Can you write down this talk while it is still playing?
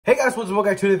Hey guys, welcome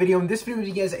back to another video. In this video,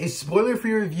 you guys a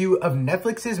spoiler-free review of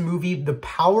Netflix's movie, The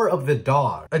Power of the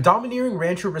Dog. A domineering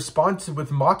rancher responds with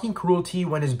mocking cruelty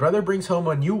when his brother brings home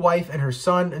a new wife and her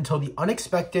son until the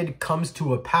unexpected comes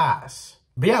to a pass.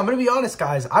 But yeah, I'm going to be honest,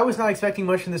 guys. I was not expecting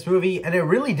much from this movie, and it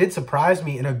really did surprise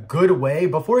me in a good way.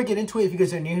 Before I get into it, if you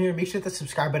guys are new here, make sure to hit the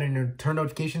subscribe button and turn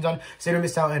notifications on so you don't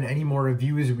miss out on any more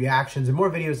reviews, reactions, and more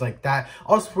videos like that.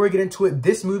 Also, before we get into it,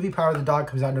 this movie, Power of the Dog,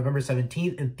 comes out November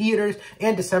 17th in theaters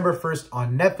and December 1st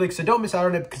on Netflix. So don't miss out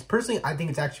on it because personally, I think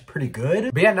it's actually pretty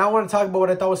good. But yeah, now I want to talk about what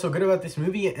I thought was so good about this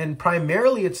movie, and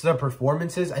primarily it's the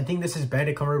performances. I think this is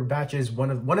Benedict Cumberbatch's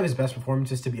one of his best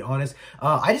performances, to be honest.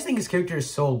 I just think his character is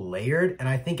so layered, and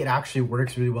I think it actually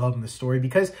works really well in the story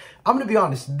because I'm gonna be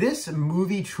honest, this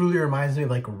movie truly reminds me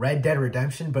of like Red Dead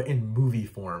Redemption, but in movie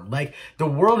form. Like, the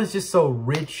world is just so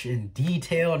rich and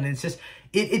detailed, and it's just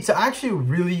it's actually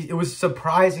really, it was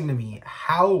surprising to me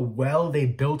how well they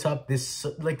built up this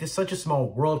such a small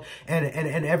world, and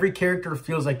every character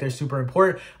feels like they're super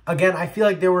important. Again, I feel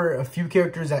like there were a few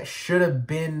characters that should have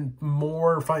been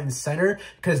more front and center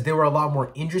because they were a lot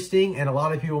more interesting, and a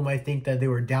lot of people might think that they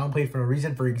were downplayed for no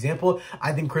reason. For example,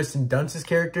 I think Kristen Dunst's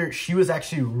character, she was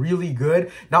actually really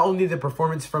good. Not only the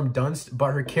performance from Dunst,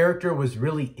 but her character was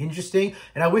really interesting,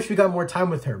 and I wish we got more time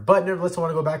with her. But nevertheless, I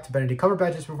want to go back to Benedict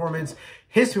Cumberbatch's performance.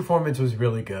 His performance was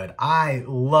really good. I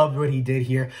loved what he did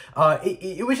here.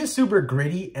 It was just super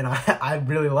gritty, and I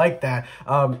really liked that.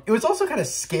 It was also kind of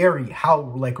scary how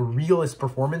like real his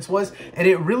performance was, and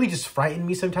it really just frightened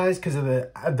me sometimes because of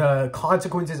the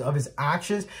consequences of his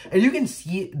actions. And you can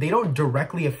see they don't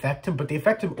directly affect him, but they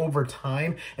affect him over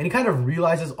time, and he kind of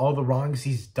realizes all the wrongs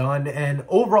he's done. And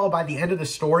overall, by the end of the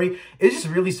story, it's just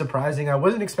really surprising. I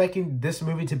wasn't expecting this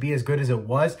movie to be as good as it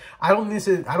was. I don't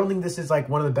think this is like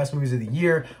one of the best movies of the year,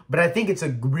 but I think it's a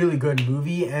really good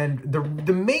movie, and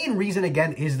the main reason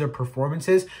again is the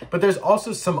performances, but there's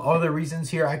also some other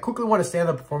reasons here. I quickly want to stay on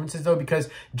the performances though, because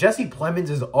Jesse Plemons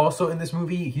is also in this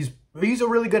movie. He's a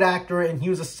really good actor, and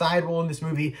he was a side role in this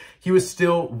movie. He was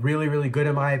still really, really good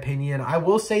in my opinion. I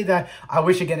will say that I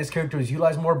wish, again, his character was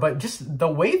utilized more, but just the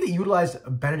way they utilized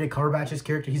Benedict Cumberbatch's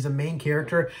character, he's the main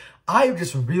character. I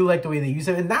just really like the way they use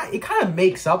him, and that it kind of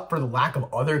makes up for the lack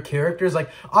of other characters. Like,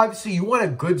 obviously, you want a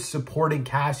good supporting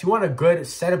cast. You want a good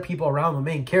set of people around the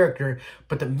main character,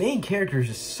 but the main character is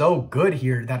just so good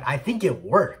here that I think it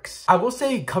works. I will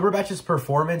say Cumberbatch's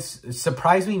performance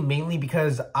surprised me mainly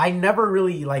because I never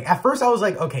really, like, at first I was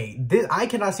like, okay, I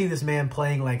cannot see this man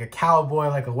playing like a cowboy,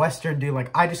 like a Western dude. Like,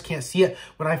 I just can't see it.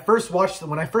 When I first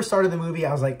started the movie,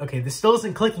 I was like, okay, this still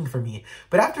isn't clicking for me.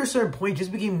 But after a certain point, it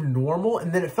just became normal,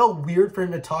 and then it felt weird for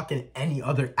him to talk in any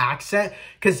other accent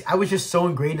because I was just so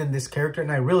ingrained in this character,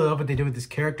 and I really love what they did with this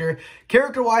character.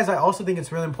 Character-wise, I also think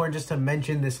it's really important just to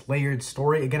mention this layered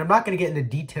story. Again, I'm not going to get into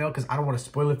detail because I don't want to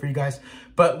spoil it for you guys,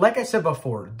 but like I said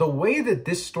before, the way that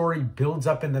this story builds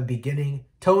up in the beginning,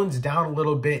 tones down a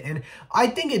little bit, and I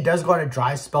think it does go on a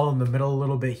dry spell in the middle a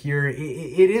little bit here. It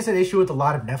is an issue with a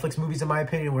lot of Netflix movies, in my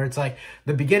opinion, where it's like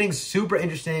the beginning's super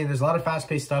interesting, there's a lot of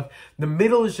fast-paced stuff. The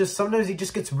middle is just, sometimes it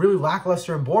just gets really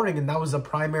lackluster and boring, and that was a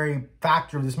primary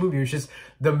factor of this movie. It's just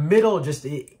the middle, just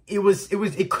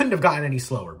it couldn't have gotten any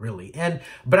slower, really.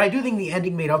 But I do think the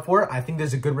ending made up for it. I think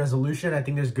there's a good resolution. I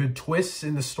think there's good twists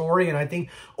in the story, and I think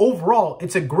overall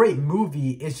it's a great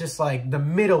movie. It's just like the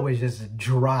middle was just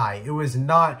dry. It was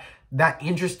not that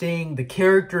interesting. The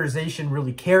characterization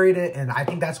really carried it, and I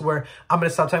think that's where I'm going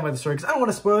to stop talking about the story because I don't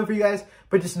want to spoil it for you guys,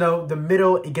 but just know the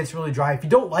middle, it gets really dry. If you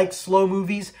don't like slow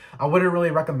movies, I wouldn't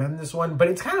really recommend this one, but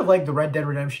it's kind of like the Red Dead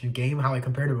Redemption game, how I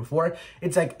compared it before.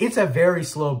 It's like, it's a very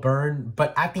slow burn,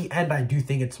 but at the end, I do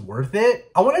think it's worth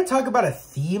it. I want to talk about a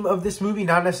theme of this movie,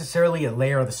 not necessarily a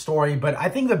layer of the story, but I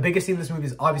think the biggest theme of this movie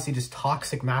is obviously just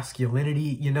toxic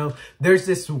masculinity. You know, there's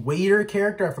this waiter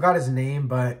character, I forgot his name,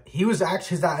 but he was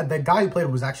actually, the guy who played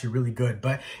him was actually really good,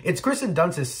 but it's Kristen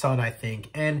Dunst's son, I think,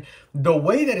 and the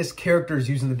way that his character is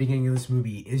used in the beginning of this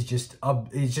movie is just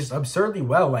absurdly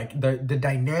well. Like, the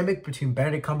dynamic between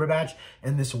Benedict Cumberbatch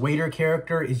and this waiter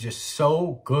character is just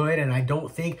so good, and I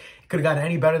don't think it could have gotten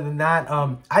any better than that.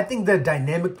 I think the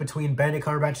dynamic between Benedict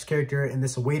Cumberbatch's character and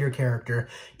this waiter character,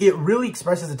 it really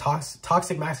expresses the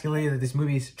toxic masculinity that this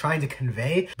movie is trying to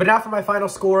convey. But now for my final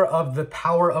score of The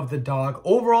Power of the Dog.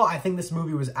 Overall, I think this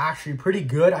movie was actually pretty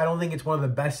good. I don't think it's one of the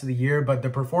best of the year, but the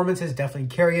performances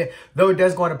definitely carry it. Though it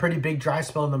does go on a pretty big dry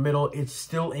spell in the middle, it's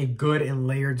still a good and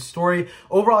layered story.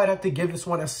 Overall, I'd have to give this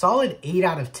one a solid 8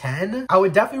 out of 10. I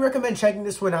would definitely recommend checking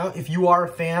this one out if you are a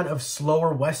fan of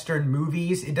slower Western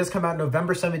movies. It does come come out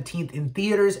November 17th in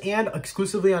theaters and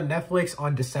exclusively on Netflix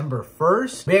on December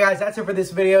 1st. But yeah, guys, that's it for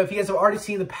this video. If you guys have already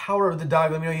seen The Power of the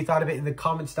Dog, let me know what you thought of it in the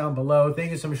comments down below.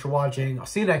 Thank you so much for watching. I'll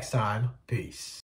see you next time. Peace.